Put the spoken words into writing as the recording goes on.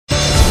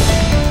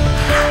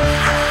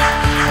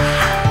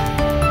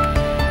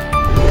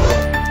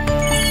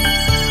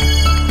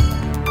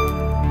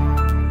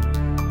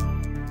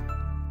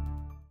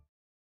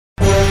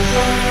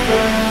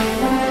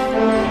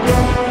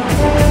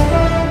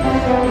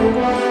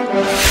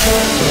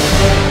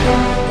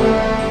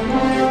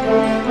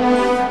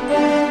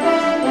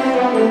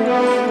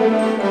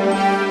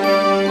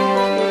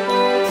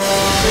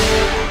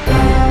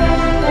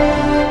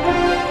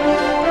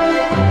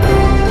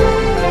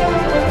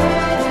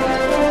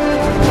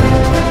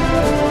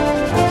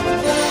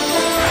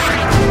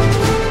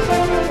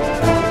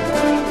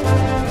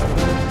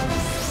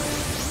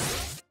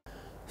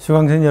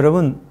수강생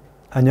여러분,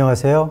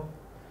 안녕하세요.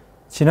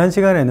 지난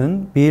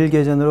시간에는 미일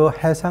개전으로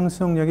해상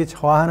수송력이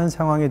저하하는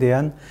상황에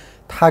대한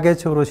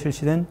타겟적으로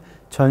실시된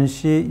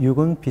전시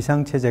육군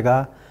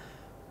비상체제가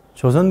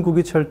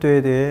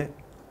조선국유철도에 대해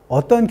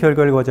어떤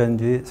결과를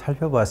거두었는지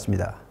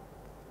살펴보았습니다.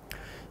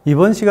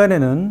 이번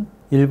시간에는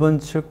일본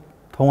측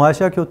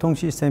동아시아 교통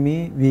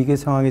시스템이 위기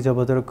상황에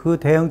접어들어 그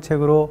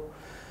대응책으로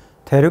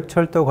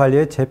대륙철도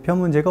관리의 재편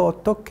문제가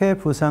어떻게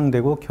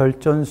부상되고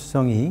결전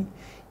수송이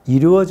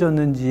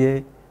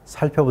이루어졌는지에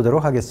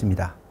살펴보도록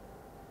하겠습니다.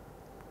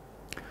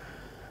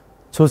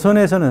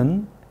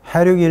 조선에서는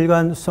해륙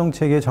일관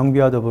수송체계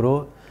정비와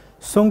더불어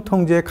수송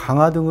통제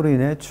강화 등으로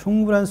인해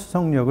충분한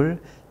수송력을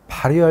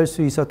발휘할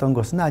수 있었던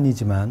것은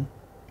아니지만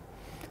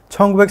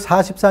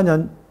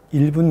 1944년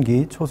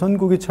 1분기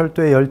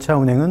조선국유철도의 열차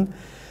운행은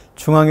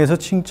중앙에서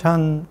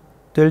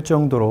칭찬될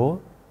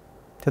정도로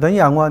대단히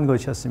양호한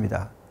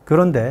것이었습니다.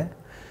 그런데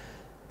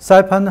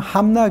사이판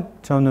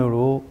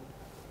함락전으로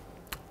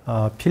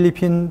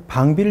필리핀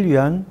방비를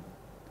위한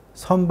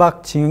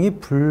선박 진영이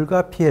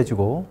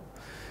불가피해지고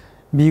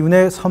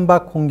미군의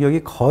선박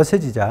공격이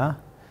거세지자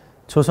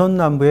조선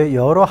남부의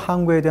여러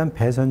항구에 대한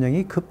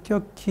배선량이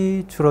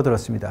급격히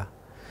줄어들었습니다.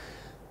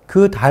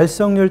 그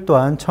달성률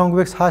또한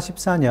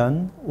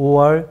 1944년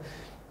 5월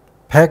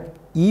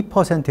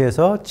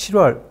 102%에서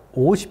 7월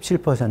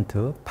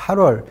 57%,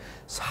 8월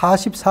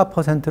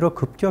 44%로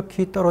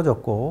급격히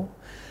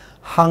떨어졌고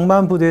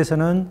항만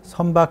부대에서는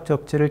선박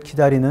적재를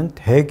기다리는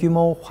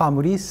대규모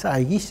화물이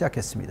쌓이기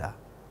시작했습니다.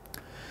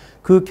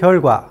 그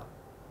결과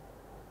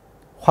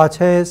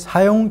화차의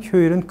사용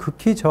효율은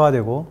극히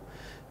저하되고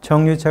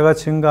정유차가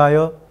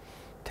증가하여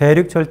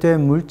대륙철도의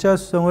물자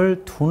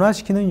수송을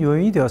둔화시키는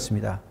요인이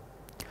되었습니다.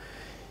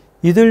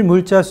 이들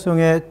물자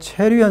수송의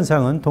체류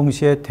현상은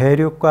동시에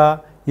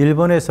대륙과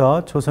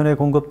일본에서 조선에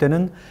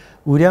공급되는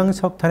우량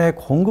석탄의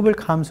공급을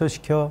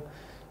감소시켜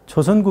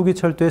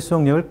조선국유철도의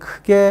수송력을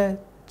크게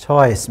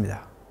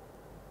저하했습니다.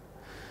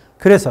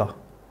 그래서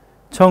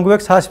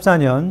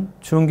 1944년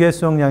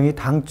중계수송량이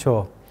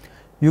당초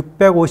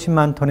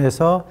 650만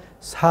톤에서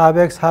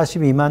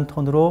 442만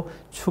톤으로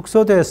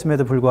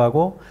축소되었음에도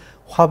불구하고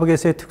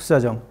화북에서의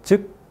특수사정,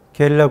 즉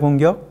게릴라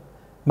공격,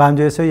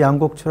 만주에서의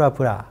양곡출하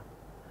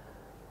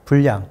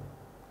불량,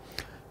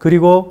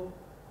 그리고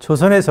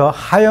조선에서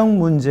하역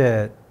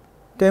문제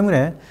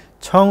때문에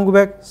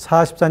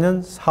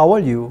 1944년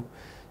 4월 이후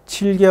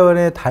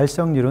 7개월의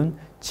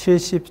달성률은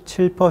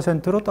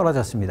 77%로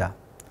떨어졌습니다.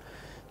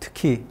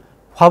 특히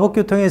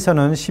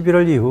화북교통에서는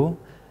 11월 이후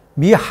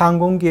미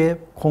항공기의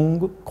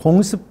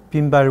공습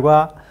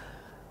빈발과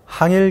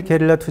항일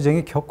게릴라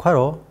투쟁의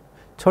격화로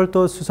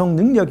철도 수송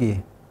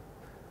능력이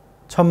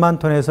 1000만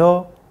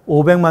톤에서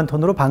 500만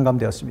톤으로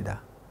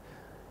반감되었습니다.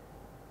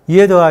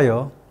 이에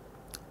더하여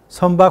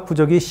선박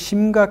부족이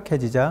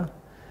심각해지자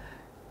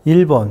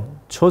일본,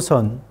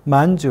 조선,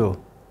 만주,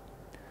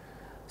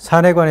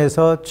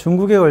 산해관에서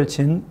중국에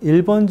걸친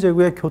일본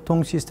제국의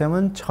교통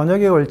시스템은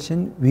전역에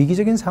걸친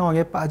위기적인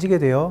상황에 빠지게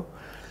되어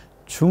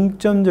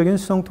중점적인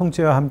수송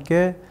통제와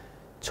함께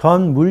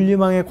전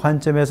물류망의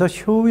관점에서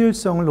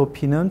효율성을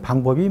높이는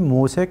방법이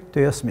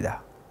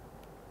모색되었습니다.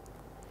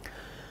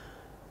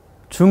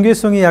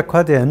 중계성이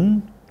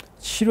약화된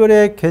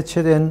 7월에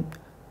개최된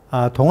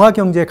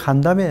동아경제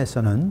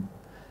간담회에서는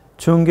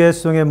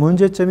중계수송의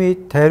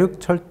문제점이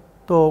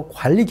대륙철도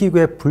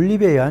관리기구의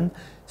분립에 의한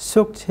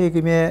수속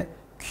책임의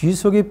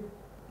귀속이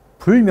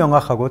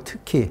불명확하고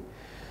특히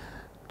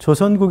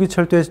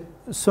조선국유철도의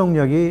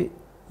수송력이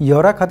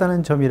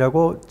열악하다는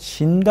점이라고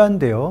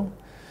진단되어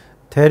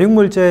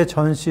대륙물자의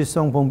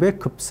전시수송본부의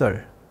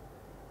급설,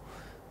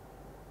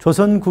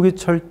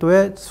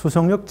 조선국유철도의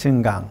수송력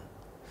증강,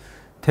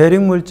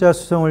 대륙물자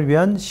수송을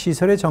위한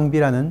시설의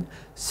정비라는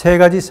세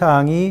가지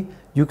사항이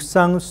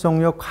육상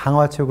수송력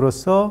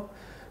강화책으로서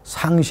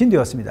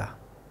상신되었습니다.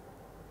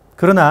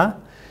 그러나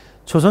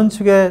조선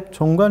측의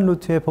종관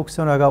루트의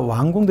복선화가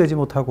완공되지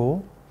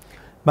못하고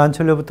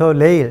만철로부터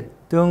레일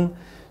등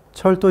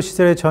철도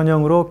시설의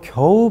전형으로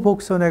겨우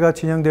복선회가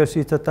진행될 수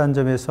있었다는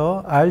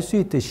점에서 알 수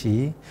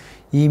있듯이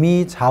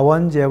이미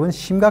자원 제약은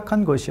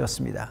심각한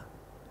것이었습니다.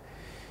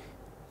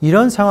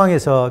 이런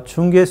상황에서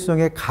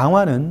중계수송의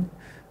강화는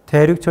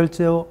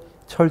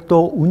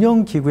대륙철도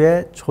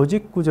운영기구의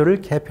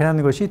조직구조를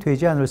개편하는 것이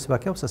되지 않을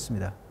수밖에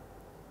없었습니다.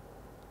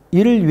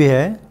 이를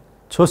위해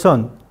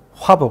조선,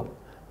 화북,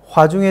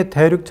 화중의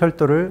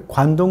대륙철도를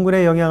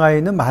관동군의 영향하에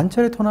있는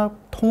만철에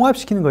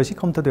통합시키는 것이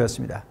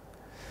검토되었습니다.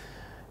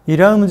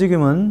 이러한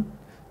움직임은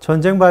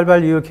전쟁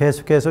발발 이후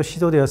계속해서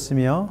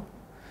시도되었으며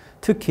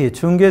특히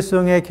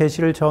중계수송의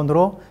개시를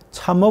전후로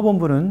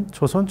참모본부는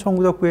조선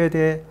총무덕부에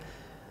대해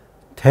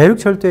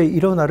대륙철도의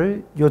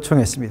일원화를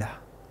요청했습니다.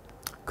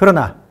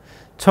 그러나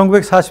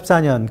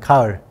 1944년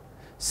가을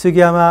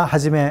스기야마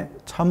하지메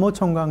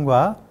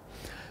참모총관과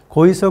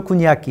고이서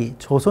군이야키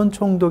조선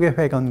총독의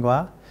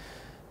회견과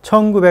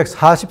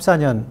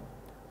 1944년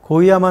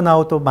고이야마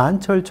나오토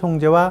만철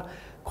총재와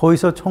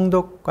고이서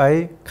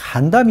총독과의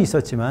간담이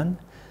있었지만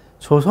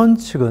조선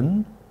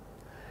측은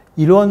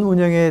이러한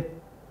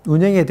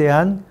운영에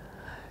대한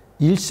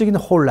일시적인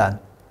혼란,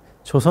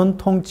 조선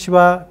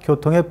통치와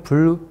교통의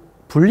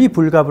분리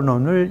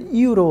불가분론을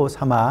이유로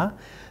삼아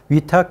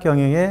위탁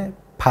경영에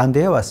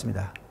반대해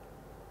왔습니다.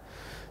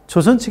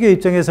 조선 측의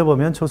입장에서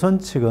보면 조선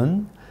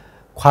측은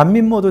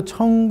관민 모두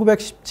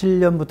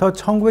 1917년부터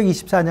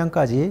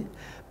 1924년까지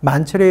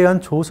만철에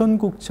의한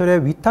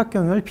조선국철의 위탁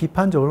경영을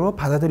비판적으로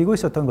받아들이고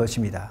있었던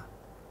것입니다.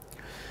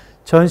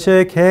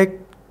 전시의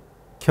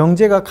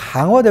경제가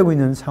강화되고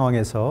있는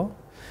상황에서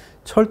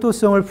철도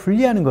수송을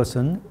분리하는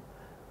것은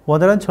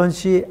원활한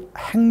전시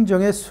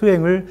행정의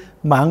수행을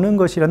막는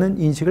것이라는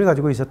인식을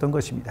가지고 있었던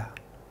것입니다.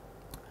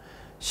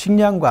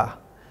 식량과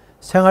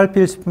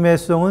생활필수품의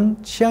수송은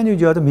치안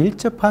유지와도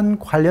밀접한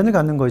관련을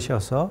갖는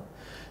것이어서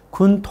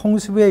군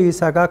통수부의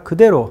의사가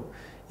그대로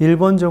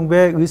일본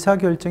정부의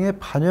의사결정에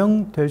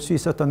반영될 수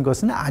있었던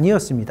것은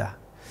아니었습니다.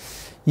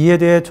 이에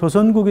대해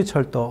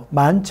조선국유철도,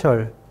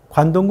 만철,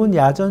 관동군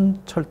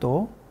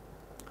야전철도,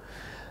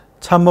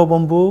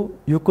 참모본부,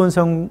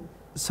 육군성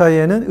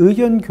사이에는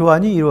의견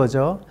교환이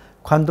이루어져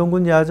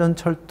관동군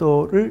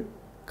야전철도를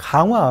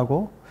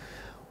강화하고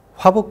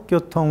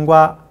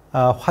화북교통과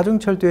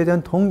화중철도에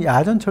대한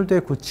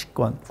동야전철도의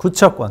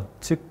구처권,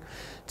 즉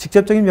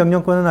직접적인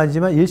명령권은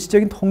아니지만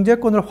일시적인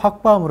통제권을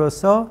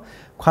확보함으로써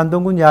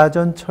관동군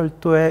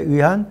야전철도에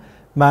의한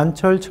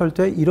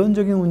만철철도의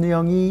이론적인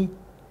운영이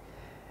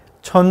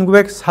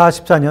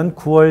 1944년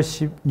 9월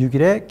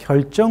 16일에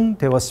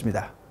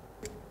결정되었습니다.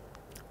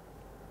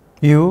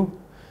 이후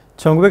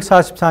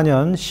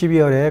 1944년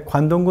 12월에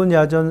관동군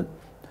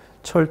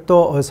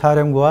야전철도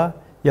사령부와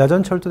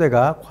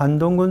야전철도대가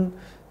관동군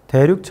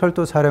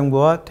대륙철도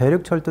사령부와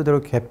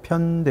대륙철도대로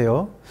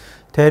개편되어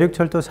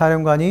대륙철도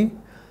사령관이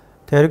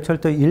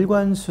대륙철도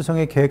일관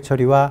수송의 계획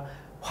처리와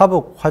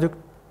화북,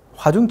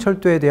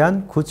 화중철도에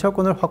대한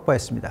구처권을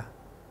확보했습니다.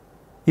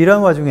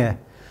 이러한 와중에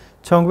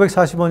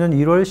 1945년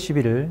 1월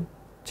 11일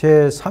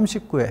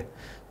제39회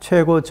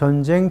최고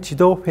전쟁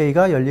지도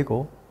회의가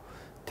열리고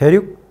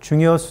대륙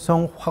중요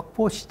수송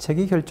확보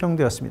시책이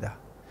결정되었습니다.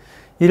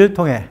 이를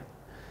통해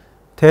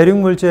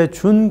대륙물자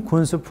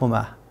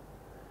준군수품화,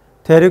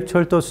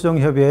 대륙철도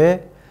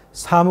수송협의회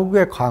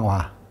사무국의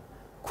강화,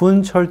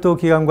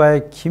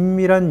 군철도기관과의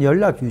긴밀한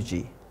연락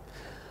유지,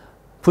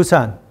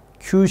 부산,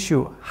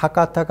 규슈,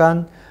 하카타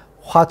간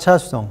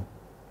화차수송,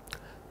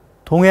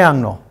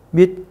 동해항로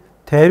및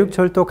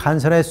대륙철도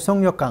간선의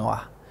수송력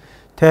강화,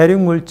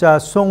 대륙물자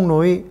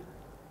수송로의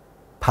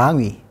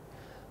방위,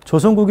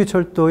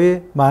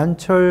 조선국유철도의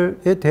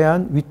만철에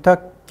대한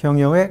위탁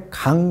경영의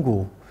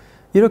강구,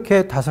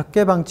 이렇게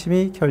 5개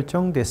방침이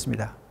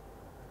결정됐습니다.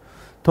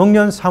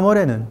 동년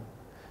 3월에는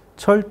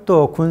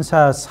철도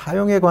군사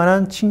사용에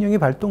관한 칙령이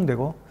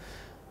발동되고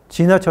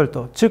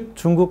진화철도, 즉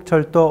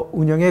중국철도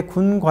운영의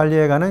군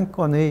관리에 관한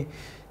건의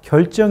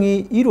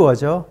결정이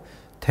이루어져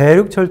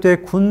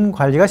대륙철도의 군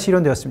관리가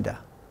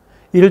실현되었습니다.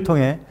 이를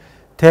통해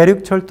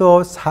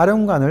대륙철도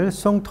사령관을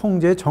수송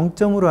통제의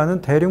정점으로 하는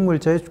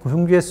대륙물자의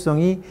중재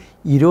수송이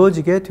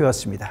이루어지게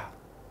되었습니다.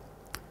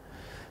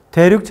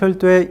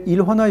 대륙철도의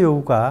일원화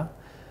요구가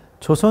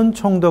조선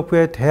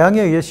총독부의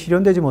대항에 의해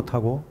실현되지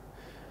못하고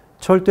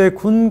철도의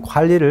군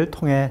관리를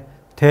통해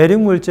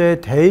대륙물자의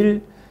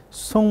대일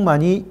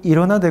수송만이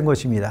일원화된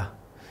것입니다.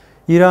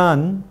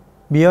 이러한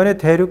미연의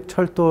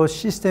대륙철도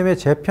시스템의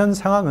재편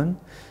상황은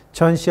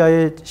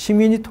전시아의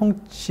식민지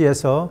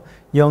통치에서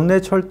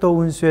영내 철도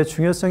운수의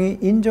중요성이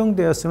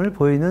인정되었음을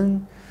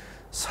보이는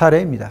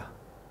사례입니다.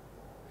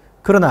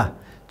 그러나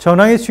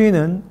전황의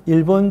추이는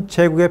일본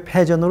제국의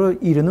패전으로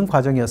이르는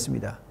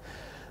과정이었습니다.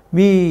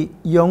 미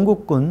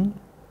영국군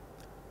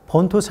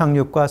본토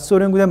상륙과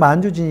소련군의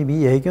만주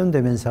진입이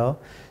예견되면서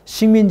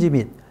식민지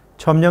및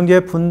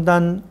점령제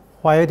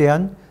분단화에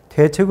대한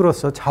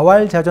대책으로서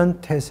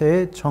자활자전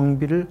태세의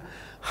정비를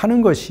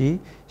하는 것이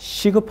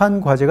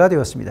시급한 과제가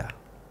되었습니다.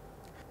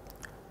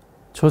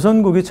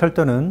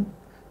 조선국유철도는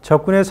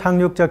적군의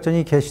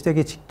상륙작전이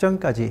개시되기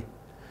직전까지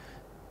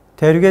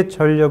대륙의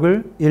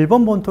전력을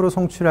일본 본토로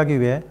송출하기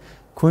위해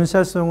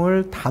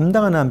군사수송을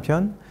담당하는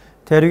한편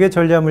대륙의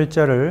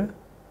전략물자를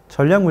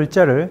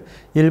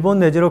일본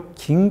내지로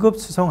긴급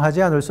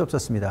수송하지 않을 수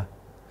없었습니다.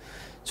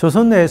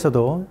 조선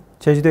내에서도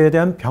제주도에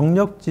대한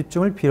병력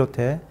집중을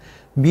비롯해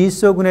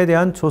미소군에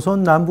대한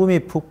조선 남부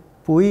및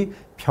북부의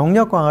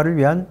병력 강화를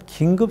위한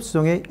긴급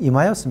수송에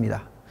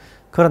임하였습니다.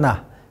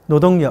 그러나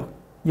노동력,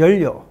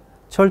 연료,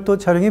 철도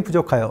차량이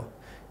부족하여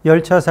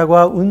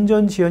열차사고와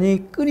운전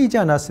지연이 끊이지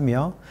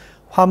않았으며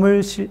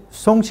화물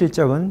수송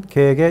실적은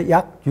계획의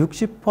약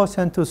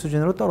 60%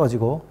 수준으로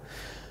떨어지고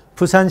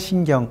부산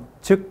신경,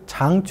 즉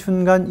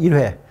장춘간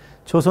 1회,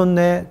 조선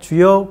내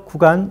주요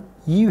구간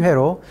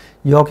 2회로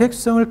여객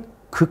수송을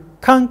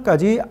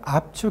극한까지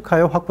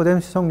압축하여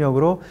확보된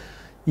수송력으로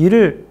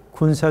이를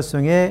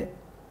군사수송에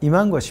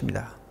임한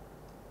것입니다.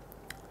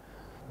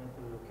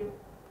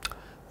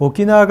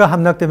 오키나와가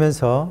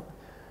함락되면서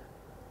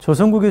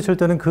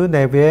조선국유철도는 그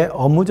내부의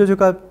업무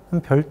조직과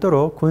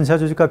별도로 군사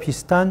조직과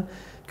비슷한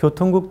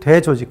교통국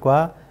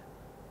대조직과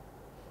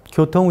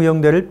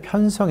교통운영대를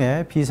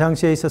편성해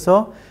비상시에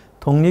있어서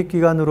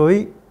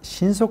독립기관으로의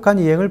신속한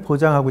이행을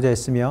보장하고자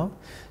했으며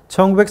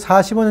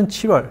 1945년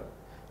 7월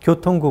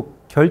교통국,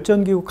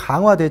 결전기구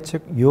강화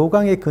대책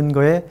요강의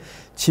근거에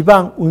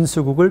지방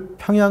운수국을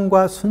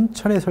평양과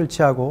순천에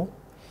설치하고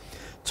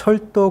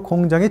철도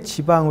공장의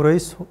지방으로의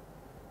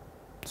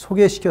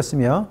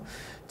소개시켰으며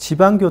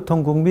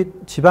지방교통국 및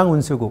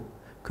지방운수국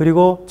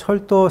그리고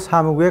철도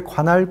사무국의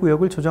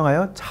관할구역을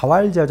조정하여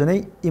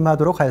자활자전에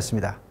임하도록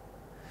하였습니다.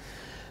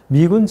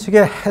 미군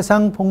측의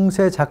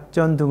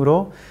해상봉쇄작전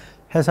등으로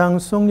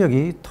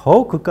해상수송력이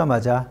더욱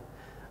급감하자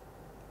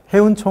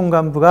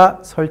해운총관부가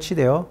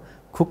설치되어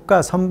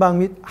국가 선박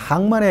및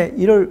항만의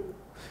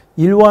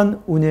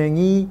일원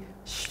운행이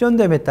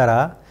실현됨에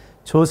따라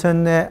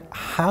조선 내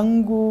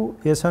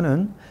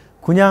항구에서는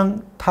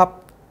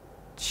군양탑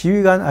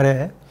지휘관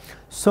아래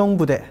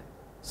수송부대,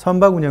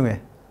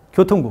 선박운영회,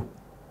 교통국,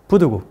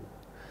 부두국,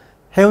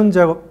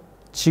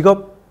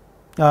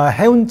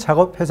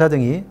 해운작업회사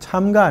등이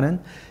참가하는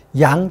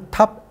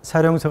양탑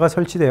사령소가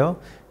설치되어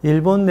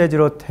일본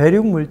내지로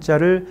대륙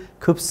물자를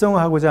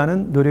급성하고자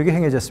하는 노력이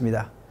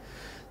행해졌습니다.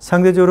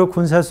 상대적으로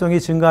군사수송이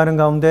증가하는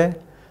가운데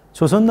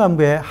조선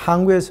남부의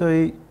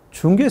항구에서의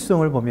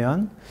중계수송을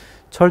보면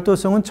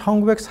철도수송은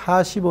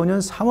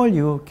 1945년 3월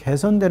이후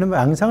개선되는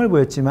양상을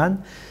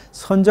보였지만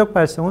선적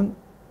발송은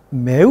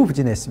매우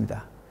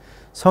부진했습니다.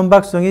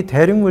 선박수송이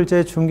대륙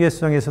물자의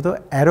중계수송에서도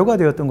애로가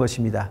되었던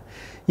것입니다.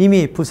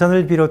 이미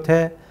부산을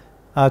비롯해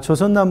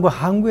조선 남부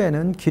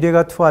항구에는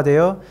기뢰가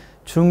투하되어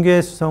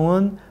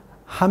중계수송은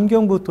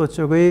함경북도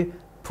쪽의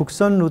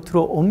북선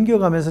루트로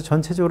옮겨가면서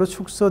전체적으로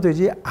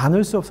축소되지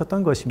않을 수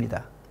없었던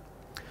것입니다.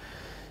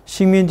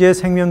 식민지의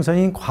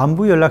생명선인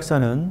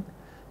관부연락선은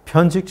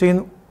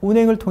변칙적인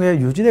운행을 통해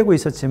유지되고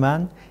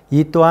있었지만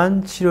이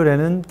또한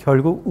 7월에는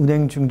결국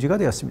운행 중지가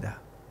되었습니다.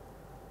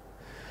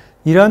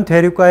 이러한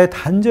대륙과의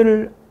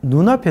단절을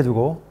눈앞에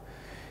두고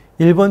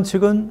일본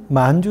측은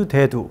만주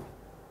대두,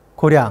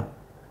 고량,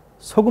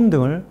 소금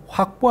등을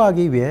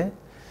확보하기 위해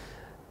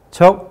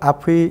적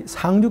앞의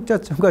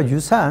상륙작전과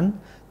유사한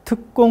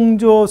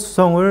특공조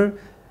수송을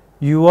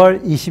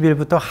 6월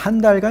 20일부터 한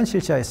달간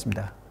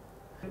실시하였습니다.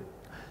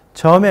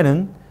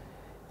 처음에는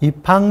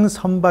입항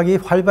선박이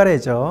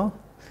활발해져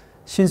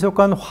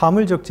신속한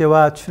화물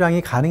적재와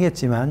출항이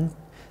가능했지만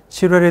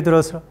 7월에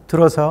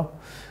들어서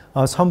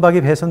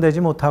선박이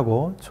배선되지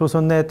못하고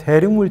조선 내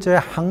대륙 물자의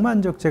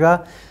항만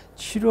적재가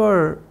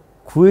 7월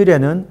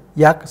 9일에는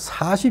약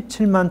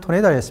 47만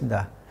톤에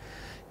달했습니다.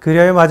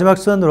 그리하여 마지막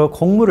수단으로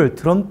곡물을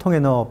드럼통에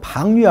넣어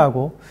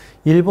방류하고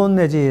일본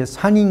내지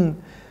산인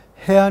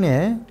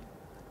해안에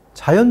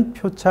자연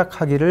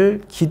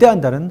표착하기를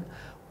기대한다는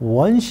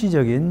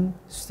원시적인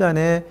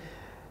수단에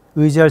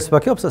의지할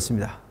수밖에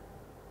없었습니다.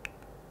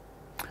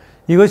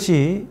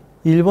 이것이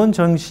일본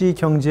정시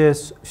경제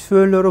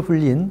수혈로로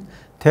불린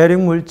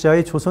대륙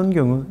물자의 조선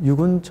경우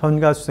육군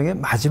전가수송의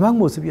마지막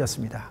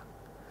모습이었습니다.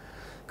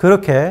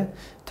 그렇게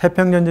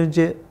태평양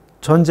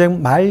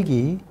전쟁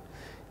말기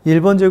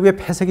일본 제국의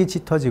폐색이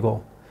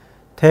짙어지고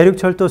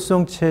대륙철도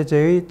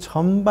수송체제의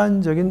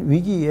전반적인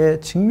위기에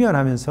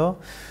직면하면서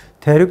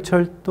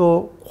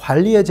대륙철도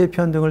관리의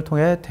재편 등을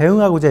통해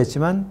대응하고자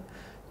했지만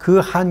그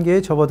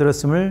한계에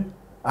접어들었음을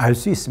알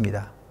수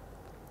있습니다.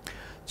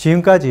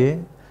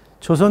 지금까지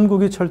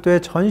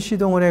조선국유철도의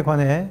전시동원에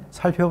관해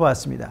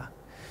살펴보았습니다.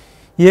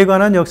 이에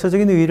관한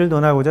역사적인 의의를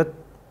논하고자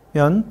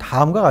하면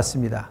다음과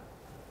같습니다.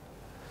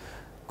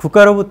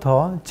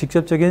 국가로부터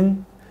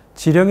직접적인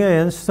지령에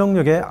의한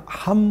수송력의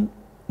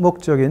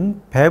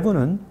한목적인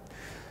배분은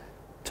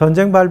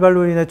전쟁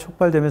발발로 인해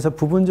촉발되면서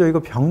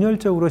부분적이고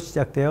병렬적으로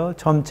시작되어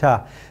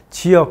점차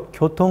지역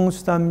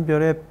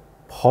교통수단별의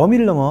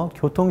범위를 넘어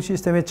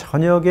교통시스템의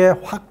전역에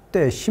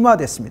확대,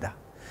 심화됐습니다.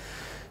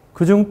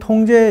 그중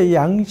통제의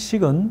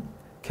양식은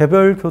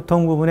개별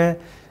교통 부분의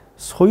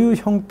소유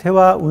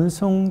형태와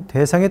운송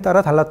대상에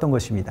따라 달랐던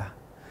것입니다.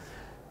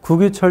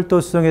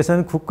 국유철도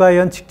수송에서는 국가에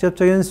의한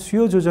직접적인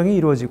수요 조정이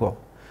이루어지고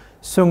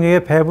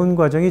수송력의 배분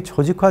과정이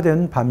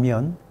조직화된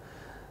반면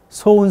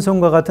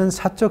소운송과 같은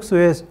사적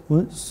소의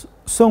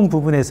수송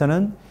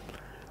부분에서는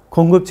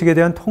공급 측에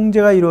대한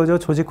통제가 이루어져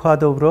조직화와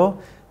더불어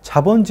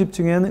자본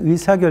집중에 의한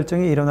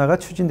의사결정이 일어나가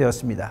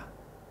추진되었습니다.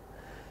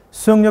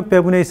 수송력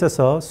배분에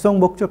있어서 수송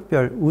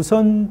목적별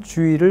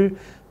우선주의를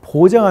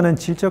보장하는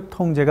질적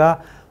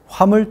통제가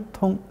화물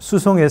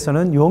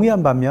수송에서는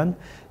용이한 반면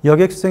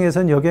여객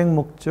수송에서는 여객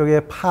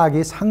목적의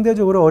파악이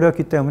상대적으로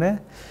어렵기 때문에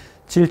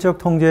질적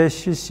통제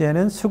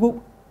실시에는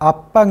수급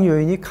압박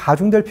요인이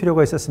가중될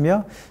필요가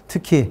있었으며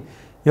특히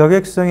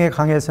여객 수송의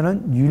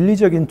강에서는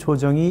윤리적인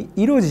조정이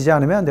이루어지지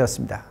않으면 안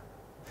되었습니다.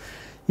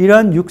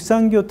 이러한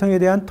육상교통에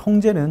대한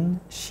통제는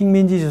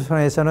식민지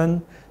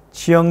조선에서는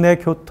지역 내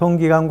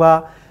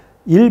교통기관과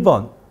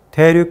일본,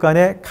 대륙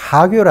간의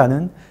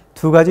가교라는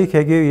두 가지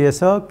계기에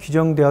의해서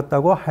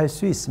규정되었다고 할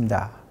수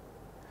있습니다.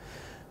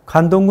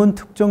 관동군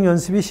특종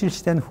연습이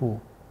실시된 후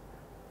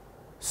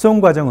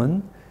수송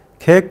과정은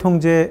계획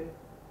통제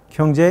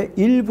경제의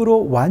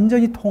일부로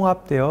완전히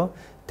통합되어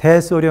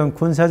대소련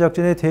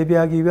군사작전에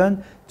대비하기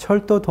위한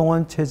철도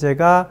동원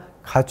체제가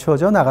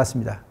갖추어져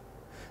나갔습니다.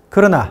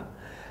 그러나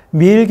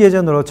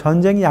미일개전으로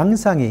전쟁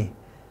양상이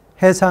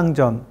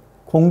해상전,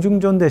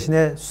 공중전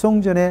대신에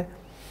수송전에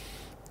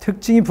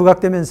특징이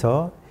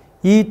부각되면서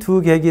이 두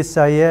계기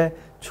사이에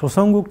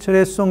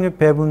조선국철의 수송력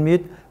배분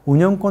및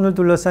운영권을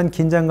둘러싼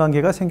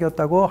긴장관계가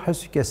생겼다고 할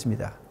수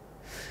있겠습니다.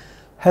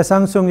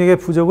 해상 수송력의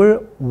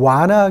부족을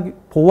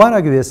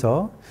보완하기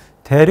위해서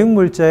대륙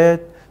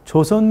물자의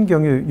조선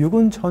경유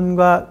유군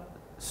전과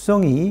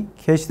수송이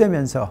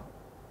개시되면서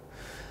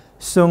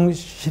수송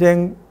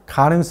실행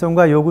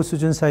가능성과 요구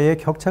수준 사이의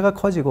격차가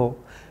커지고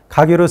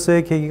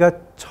가계로서의 계기가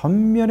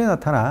전면에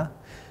나타나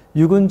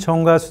유군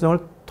전과 수송을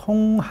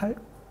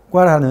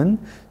통괄하는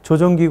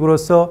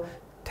조정기구로서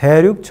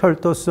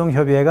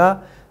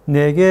대륙철도수송협의회가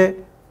 4개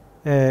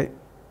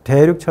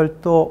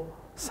대륙철도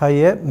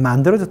사이에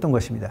만들어졌던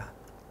것입니다.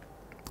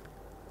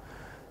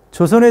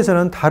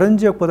 조선에서는 다른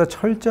지역보다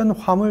철저한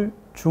화물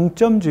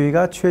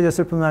중점주의가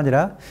취해졌을 뿐만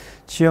아니라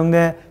지역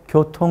내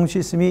교통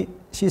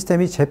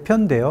시스템이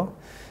재편되어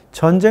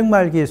전쟁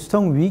말기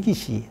수송 위기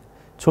시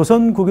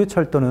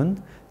조선국유철도는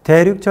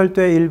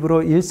대륙철도의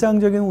일부로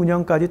일상적인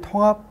운영까지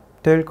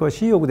통합될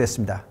것이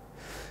요구됐습니다.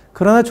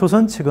 그러나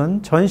조선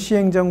측은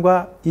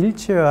전시행정과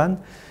일치한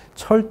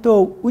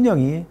철도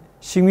운영이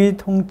식민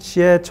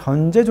통치의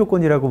전제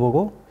조건이라고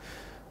보고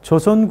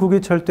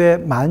조선국유철도의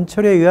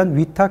만철에 의한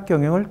위탁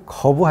경영을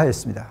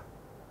거부하였습니다.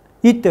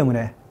 이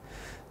때문에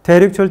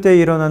대륙철도에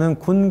일어나는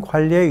군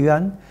관리에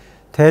의한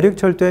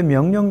대륙철도의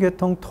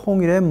명령계통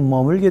통일에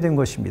머물게 된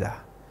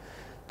것입니다.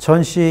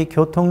 전시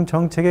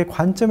교통정책의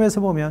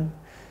관점에서 보면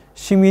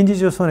식민지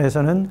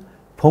조선에서는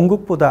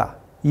본국보다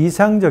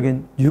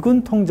이상적인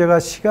유군 통제가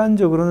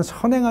시간적으로는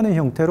선행하는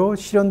형태로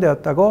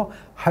실현되었다고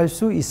할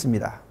수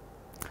있습니다.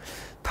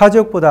 타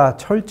지역보다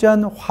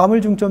철저한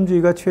화물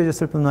중점주의가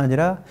취해졌을 뿐만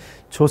아니라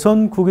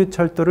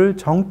조선국유철도를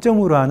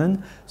정점으로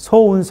하는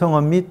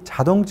소운송업 및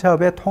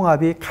자동차업의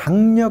통합이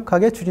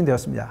강력하게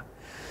추진되었습니다.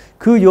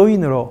 그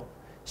요인으로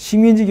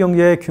식민지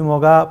경제의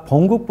규모가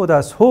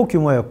본국보다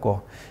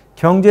소규모였고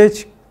경제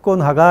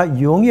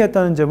집권화가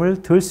용이했다는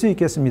점을 들 수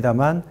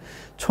있겠습니다만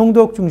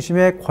총독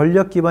중심의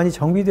권력 기반이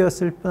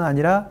정비되었을 뿐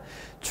아니라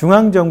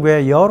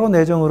중앙정부의 여러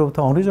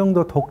내정으로부터 어느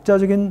정도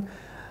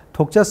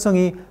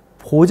독자성이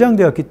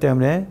보장되었기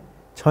때문에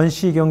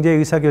전시경제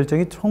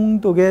의사결정이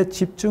총독에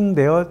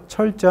집중되어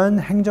철저한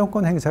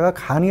행정권 행사가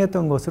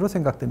가능했던 것으로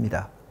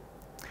생각됩니다.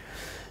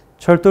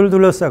 철도를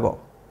둘러싸고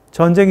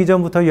전쟁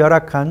이전부터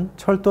열악한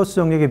철도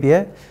수송력에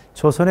비해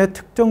조선의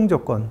특정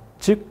조건,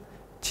 즉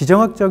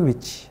지정학적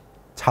위치,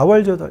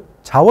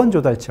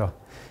 자원조달처,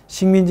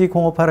 식민지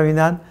공업화로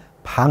인한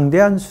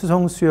방대한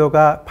수송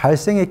수요가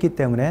발생했기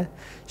때문에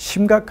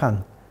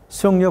심각한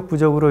수송력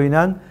부족으로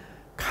인한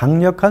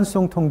강력한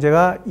수송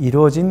통제가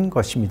이루어진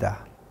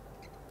것입니다.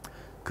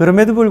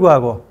 그럼에도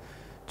불구하고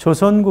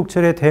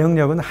조선국철의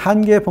대응력은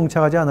한계에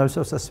봉착하지 않을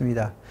수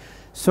없었습니다.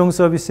 수송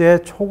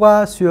서비스의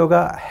초과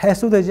수요가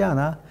해소되지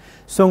않아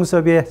수송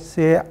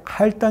서비스의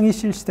할당이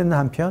실시되는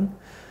한편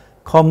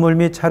건물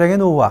및 차량의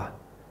노후화,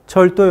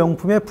 철도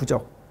용품의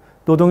부족,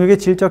 노동력의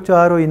질적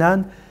저하로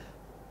인한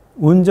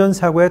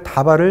운전사고의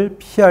다발을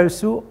피할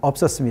수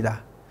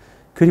없었습니다.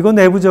 그리고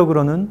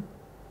내부적으로는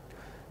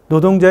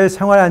노동자의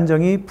생활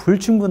안정이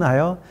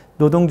불충분하여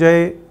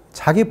노동자의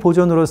자기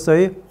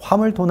보존으로서의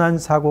화물 도난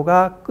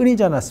사고가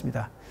끊이지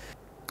않았습니다.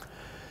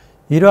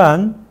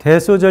 이러한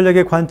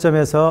대소전략의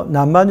관점에서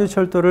남만주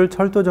철도를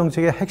철도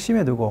정책의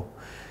핵심에 두고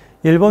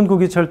일본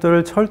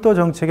국유철도를 철도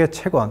정책의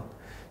채권,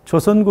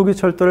 조선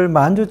국유철도를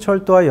만주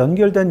철도와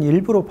연결된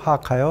일부로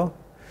파악하여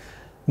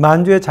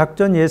만주의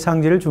작전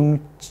예상지를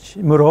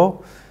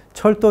중심으로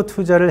철도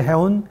투자를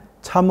해온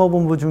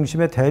참모본부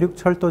중심의 대륙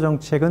철도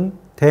정책은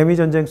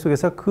대미전쟁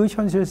속에서 그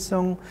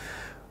현실성,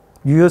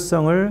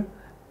 유효성을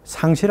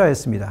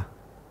상실하였습니다.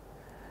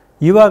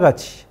 이와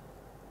같이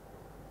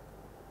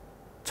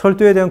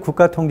철도에 대한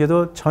국가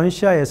통제도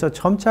전시아에서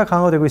점차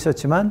강화되고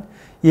있었지만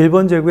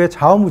일본 제국의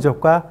자원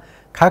부족과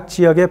각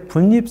지역의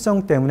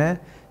분립성 때문에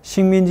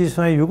식민지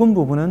조선의 유군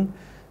부분은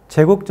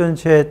제국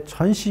전체의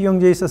전시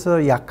경제에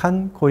있어서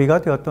약한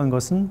고리가 되었던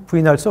것은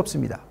부인할 수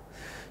없습니다.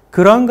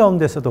 그러한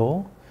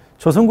가운데서도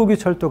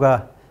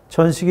조선국유철도가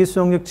전시기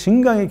수송력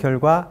증강의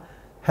결과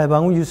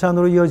해방 후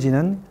유산으로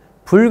이어지는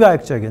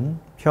불가역적인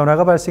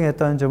변화가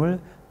발생했다는 점을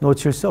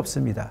놓칠 수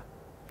없습니다.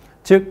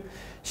 즉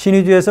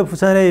신의주에서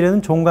부산에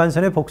이르는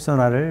종간선의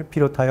복선화를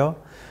비롯하여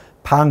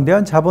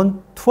방대한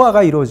자본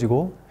투하가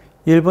이루어지고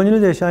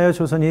일본인을 대신하여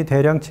조선이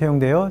대량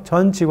채용되어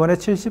전 직원의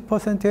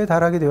 70%에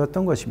달하게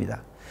되었던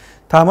것입니다.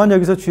 다만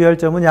여기서 주의할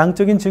점은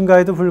양적인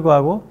증가에도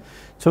불구하고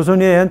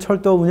조선에 의한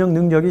철도 운영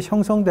능력이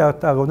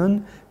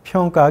형성되었다고는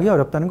평가하기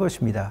어렵다는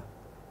것입니다.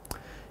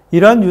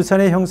 이러한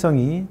유산의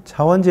형성이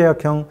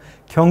자원제약형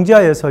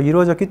경제하에서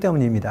이루어졌기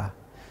때문입니다.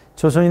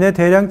 조선인의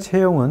대량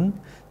채용은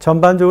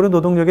전반적으로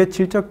노동력의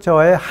질적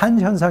저하의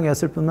한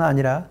현상이었을 뿐만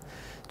아니라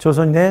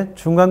조선인의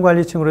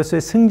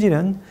중간관리층으로서의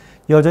승진은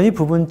여전히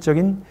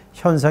부분적인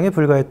현상에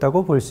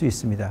불과했다고 볼 수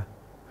있습니다.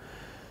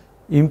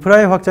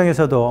 인프라의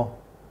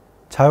확장에서도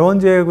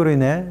자원제약으로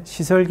인해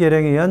시설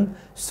개량에 의한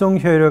수송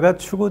효율화가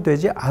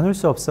추구되지 않을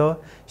수 없어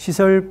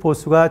시설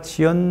보수가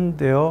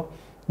지연되어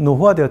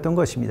노후화되었던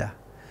것입니다.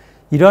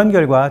 이러한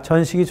결과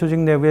전 시기 조직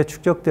내부에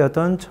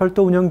축적되었던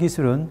철도 운영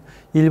기술은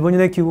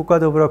일본인의 귀국과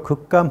더불어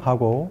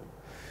급감하고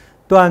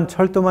또한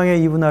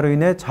철도망의 이분화로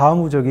인해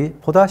자원 부족이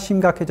보다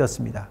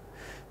심각해졌습니다.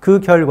 그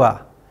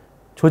결과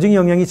조직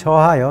역량이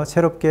저하하여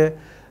새롭게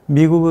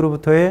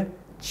미국으로부터의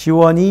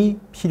지원이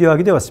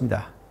필요하게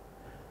되었습니다.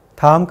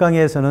 다음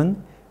강의에서는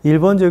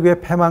일본 제국의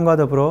패망과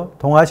더불어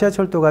동아시아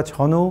철도가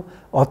전후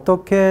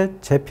어떻게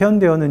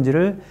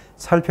재편되었는지를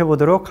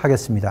살펴보도록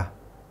하겠습니다.